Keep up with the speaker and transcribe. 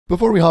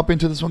Before we hop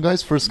into this one,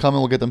 guys, first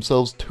comment will get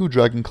themselves 2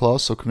 Dragon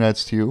Claws, so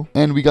congrats to you.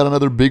 And we got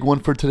another big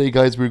one for today,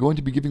 guys. We're going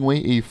to be giving away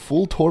a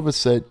full Torva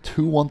set,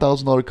 2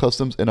 $1,000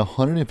 customs, and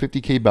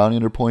 150k bounty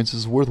hunter points.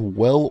 This is worth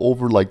well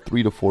over like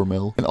 3 to 4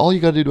 mil. And all you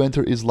gotta do to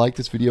enter is like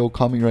this video,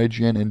 comment your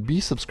IGN, and be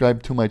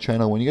subscribed to my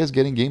channel. When you guys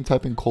get in game,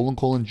 type in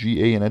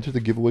 ::GA and enter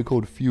the giveaway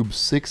code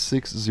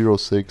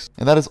Fewb6606.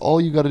 And that is all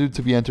you gotta do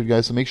to be entered,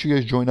 guys. So make sure you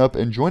guys join up,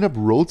 and join up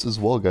Roats as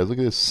well, guys. Look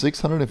at this,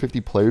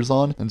 650 players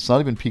on, and it's not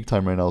even peak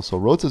time right now. So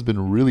Roats has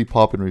been really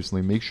popping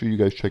recently. Make sure you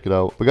guys check it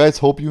out. But guys,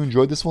 hope you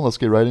enjoyed this one. Let's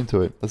get right into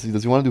it. Let's see,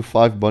 does he want to do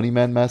 5 bunny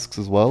man masks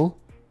as well?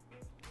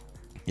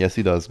 Yes,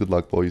 he does. Good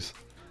luck, boys.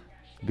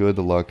 Good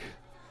luck.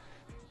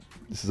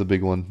 This is a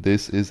big one.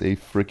 This is a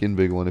freaking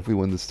big one. If we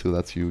win this too,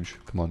 that's huge.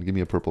 Come on, give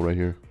me a purple right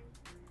here.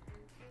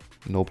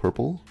 No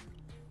purple.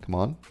 Come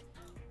on.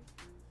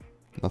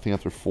 Nothing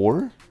after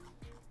 4.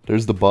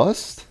 There's the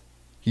bust.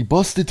 He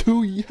busted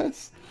too.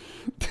 Yes.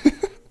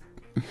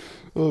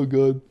 Oh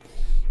god.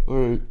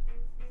 Alright.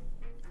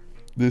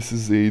 This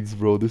is AIDS,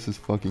 bro. This is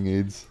fucking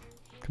AIDS.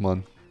 Come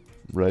on.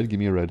 Red. Give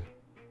me a red.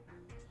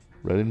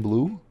 Red and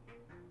blue.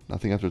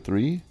 Nothing after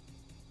 3.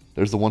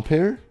 There's the 1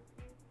 pair.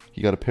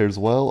 He got a pair as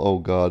well. Oh,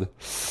 God.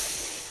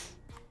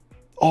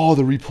 Oh,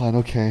 the replan.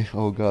 Okay.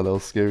 Oh, God. That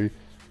was scary.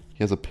 He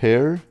has a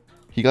pair.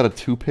 He got a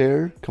 2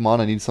 pair. Come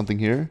on. I need something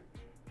here.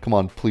 Come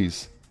on,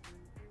 please.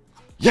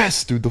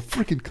 Yes, dude. The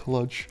freaking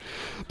clutch.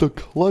 The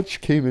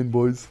clutch came in,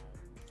 boys.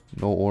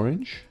 No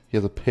orange. He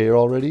has a pair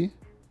already.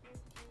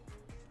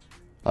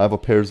 I have a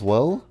pair as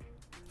well.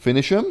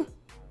 Finish him.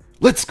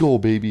 Let's go,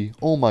 baby.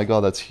 Oh my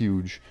god, that's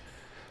huge.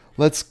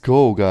 Let's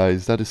go,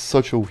 guys. That is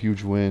such a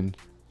huge win.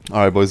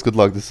 Alright, boys. Good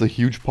luck. This is a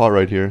huge pot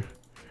right here.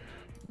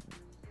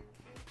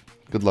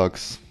 Good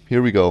lucks.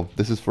 Here we go.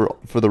 This is for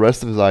the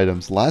rest of his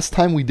items. Last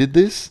time we did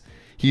this,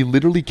 he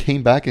literally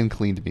came back and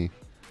cleaned me.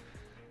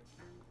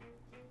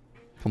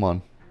 Come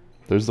on.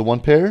 There's the 1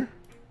 pair.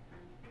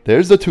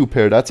 There's the 2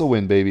 pair. That's a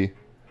win, baby.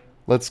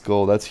 Let's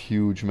go. That's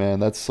huge, man.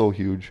 That's so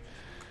huge.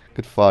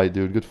 Good fight,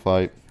 dude. Good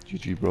fight.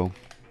 GG, bro.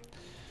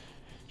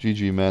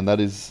 GG, man. That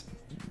is...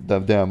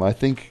 Damn, I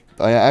think...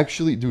 I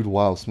actually... Dude,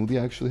 wow.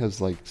 Smoothie actually has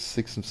like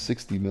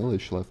 60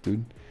 mil-ish left,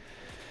 dude.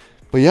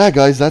 But yeah,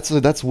 guys, that's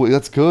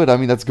good. I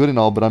mean, that's good and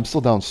all, but I'm still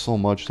down so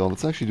much, though.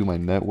 Let's actually do my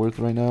net worth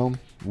right now.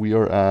 We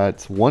are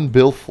at 1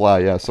 bill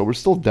fly. Yeah, so we're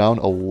still down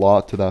a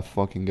lot to that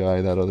fucking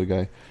guy, that other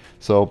guy.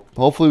 So,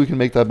 hopefully we can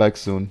make that back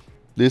soon.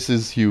 This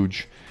is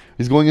huge.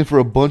 He's going in for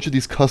a bunch of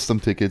these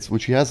custom tickets,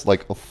 which he has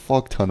like a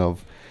fuck ton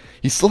of.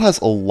 He still has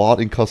a lot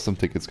in custom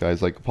tickets,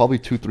 guys. Like, probably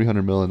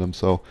 200-300 mil in them,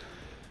 so...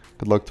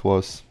 Good luck to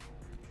us.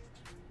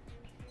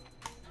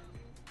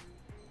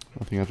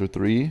 Nothing after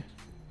 3.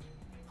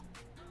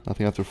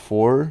 Nothing after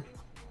 4.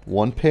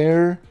 1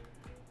 pair.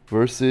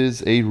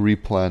 Versus a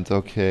replant.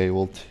 Okay,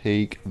 we'll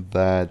take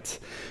that.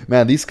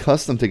 Man, these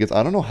custom tickets,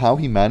 I don't know how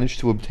he managed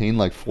to obtain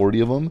like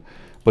 40 of them.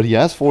 But he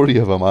has 40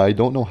 of them. I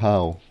don't know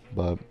how.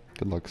 But,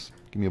 good lucks.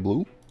 Give me a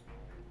blue.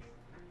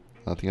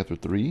 Nothing after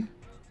 3.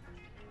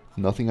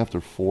 Nothing after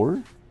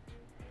 4.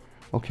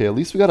 Okay, at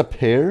least we got a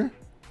pair.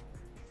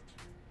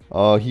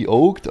 He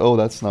oaked. Oh,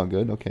 that's not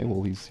good. Okay,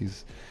 well,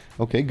 he's...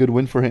 Okay, good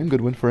win for him.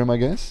 Good win for him, I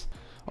guess.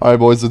 Alright,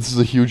 boys, this is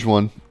a huge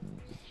one.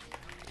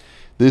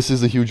 This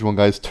is a huge one,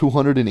 guys.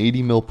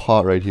 280 mil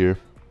pot right here.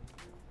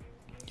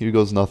 Here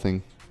goes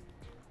nothing.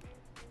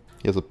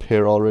 He has a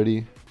pair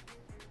already.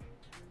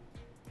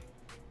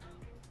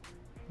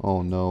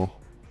 Oh, no.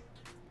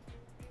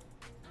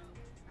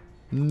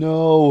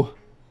 No!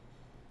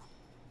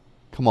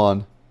 Come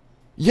on.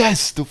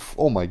 Yes!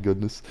 Oh my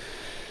goodness.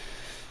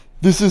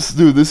 This is,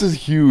 dude, this is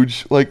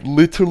huge. Like,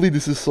 literally,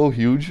 this is so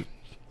huge.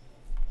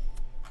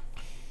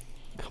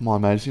 Come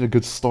on, man. I just need a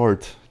good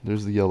start.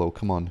 There's the yellow.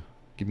 Come on.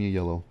 Give me a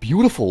yellow.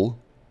 Beautiful!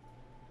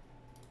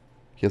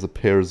 He has a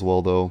pair as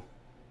well, though.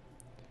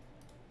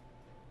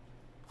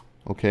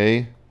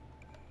 Okay.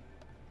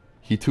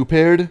 He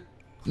 2-paired?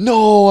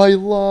 No, I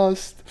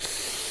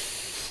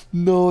lost!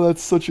 No,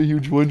 that's such a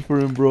huge win for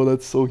him, bro.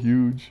 That's so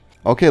huge.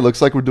 Okay,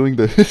 looks like we're doing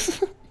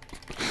this.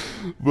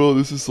 Bro,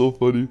 this is so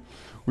funny.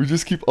 We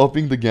just keep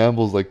upping the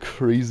gambles like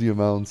crazy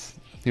amounts.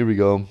 Here we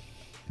go.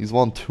 He's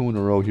won 2 in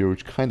a row here,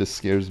 which kind of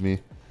scares me.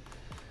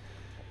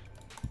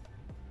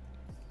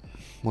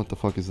 What the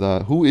fuck is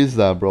that? Who is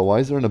that, bro? Why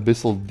is there an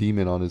abyssal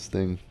demon on his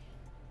thing?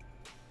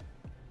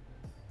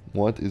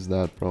 What is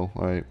that, bro?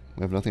 Alright,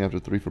 we have nothing after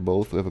 3 for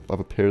both. We have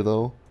a pair,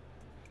 though.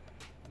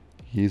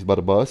 He's about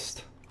to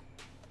bust.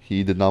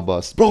 He did not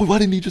bust. Bro, why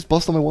didn't he just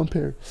bust on my 1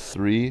 pair?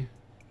 3.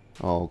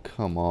 Oh,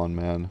 come on,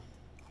 man.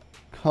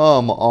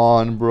 Come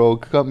on, bro.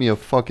 Cut me a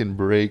fucking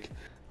break.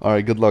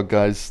 Alright, good luck,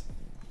 guys.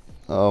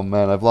 Oh,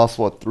 man. I've lost,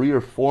 what, 3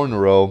 or 4 in a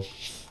row.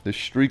 This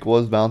streak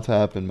was bound to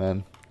happen,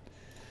 man.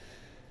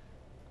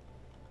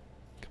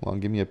 Come on,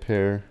 give me a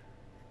pair.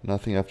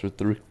 Nothing after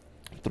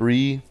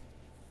 3.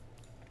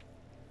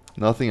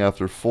 Nothing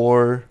after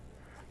 4.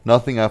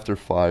 Nothing after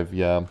 5,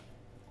 yeah.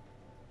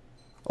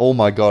 Oh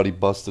my god, he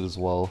busted as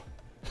well.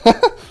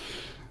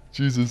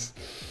 Jesus.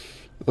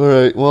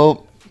 Alright,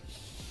 well...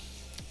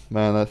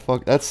 Man,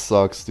 that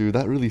sucks, dude.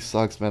 That really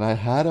sucks, man. I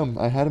had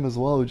him as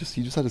well. He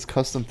just had his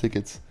custom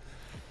tickets.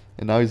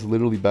 And now he's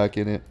literally back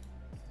in it.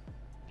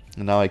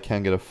 And now I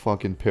can't get a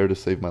fucking pair to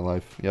save my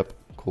life. Yep,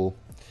 cool.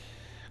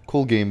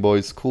 Cool game,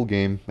 boys. Cool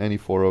game. Any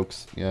 4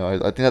 oaks. Yeah,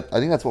 I think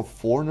that's what,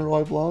 4 in a row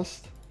I've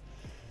lost?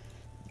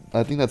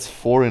 I think that's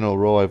 4 in a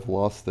row I've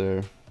lost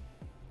there.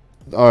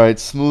 Alright,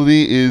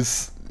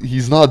 Smoothie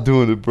he's not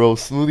doing it, bro.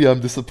 Smoothie,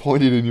 I'm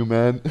disappointed in you,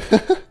 man.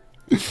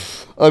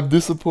 I'm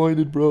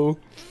disappointed, bro.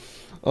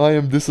 I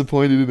am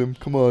disappointed in him.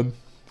 Come on.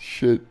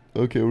 Shit.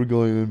 Okay, we're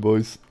going in,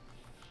 boys.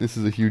 This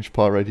is a huge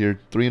pot right here.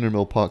 300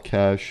 mil pot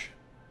cash.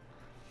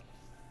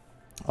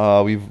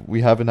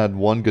 We haven't had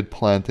one good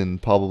plant in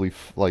probably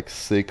like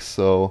 6,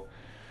 so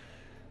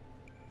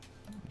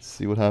let's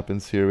see what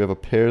happens here. We have a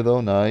pair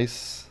though.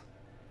 Nice.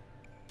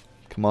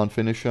 Come on,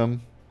 finish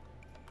him.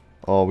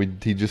 Oh,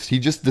 he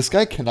just this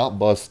guy cannot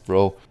bust,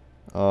 bro.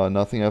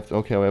 Nothing after.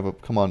 Okay, we have a,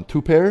 come on, 2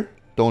 pair.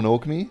 Don't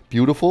oak me.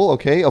 Beautiful.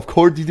 Okay, of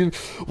course he didn't.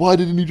 Why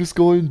didn't he just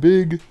go in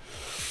big?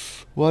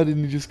 Why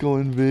didn't he just go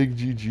in big?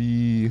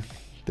 GG.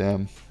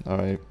 Damn. All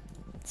right.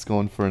 Let's go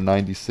in for a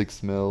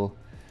 96 mil.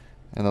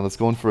 And then let's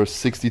go in for a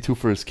 62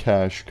 for his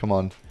cash. Come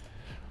on.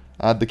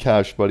 Add the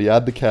cash, buddy.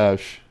 Add the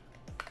cash.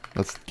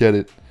 Let's get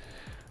it.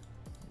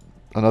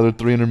 Another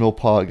 300 mil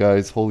pot,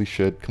 guys. Holy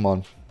shit. Come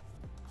on.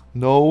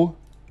 No.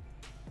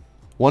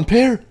 1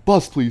 pair.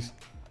 Bust, please.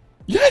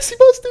 Yes, he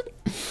busted.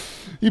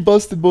 He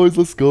busted, boys.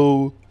 Let's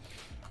go.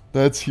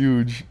 That's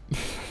huge.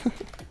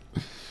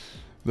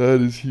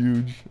 That is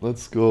huge.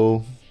 Let's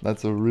go.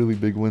 That's a really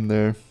big win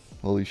there.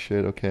 Holy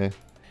shit. Okay.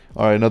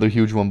 Alright, another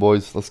huge one,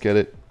 boys. Let's get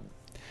it.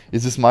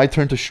 Is this my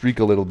turn to streak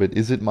a little bit?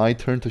 Is it my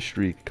turn to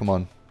streak? Come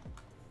on.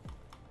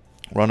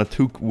 We're on a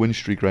 2 win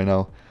streak right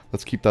now.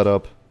 Let's keep that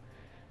up.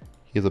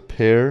 He has a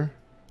pair.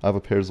 I have a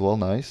pair as well.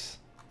 Nice.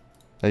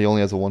 And he only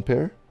has a 1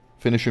 pair.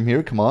 Finish him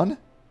here. Come on.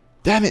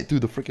 Damn it,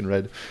 dude. The freaking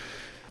red.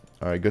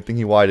 Alright, good thing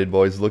he whited,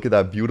 boys. Look at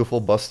that beautiful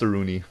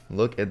Buster-Rooney.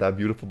 Look at that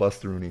beautiful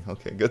Buster-Rooney.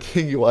 Okay, good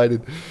thing he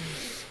whited.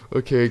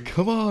 Okay,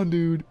 come on,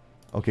 dude.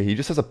 Okay, he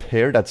just has a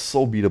pair that's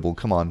so beatable.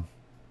 Come on.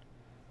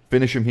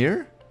 Finish him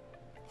here.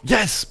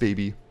 Yes,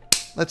 baby.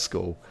 Let's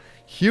go.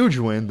 Huge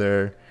win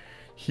there.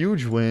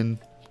 Huge win.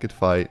 Good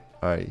fight.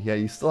 Alright, yeah,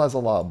 he still has a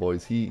lot,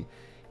 boys. He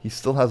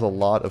still has a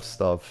lot of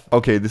stuff.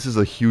 Okay, this is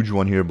a huge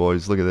one here,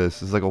 boys. Look at this.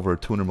 This is like over a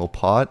 200 mil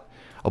pot.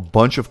 A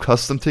bunch of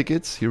custom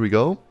tickets. Here we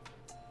go.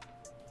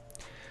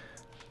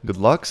 Good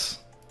lucks.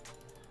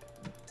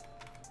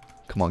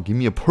 Come on, give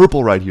me a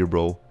purple right here,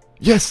 bro.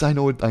 Yes, I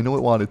know it. I know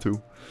it wanted to.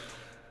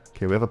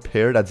 Okay, we have a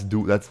pair. That's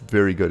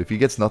very good. If he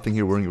gets nothing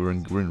here, we're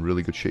in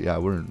really good shape.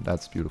 Yeah,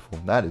 that's beautiful.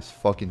 That is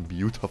fucking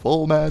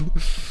beautiful, man.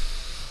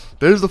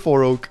 There's the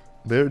 4 oak.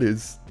 There it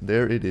is.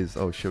 There it is.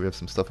 Oh shit, we have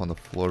some stuff on the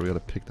floor. We gotta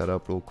pick that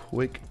up real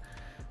quick.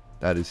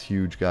 That is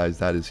huge, guys.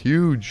 That is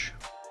huge.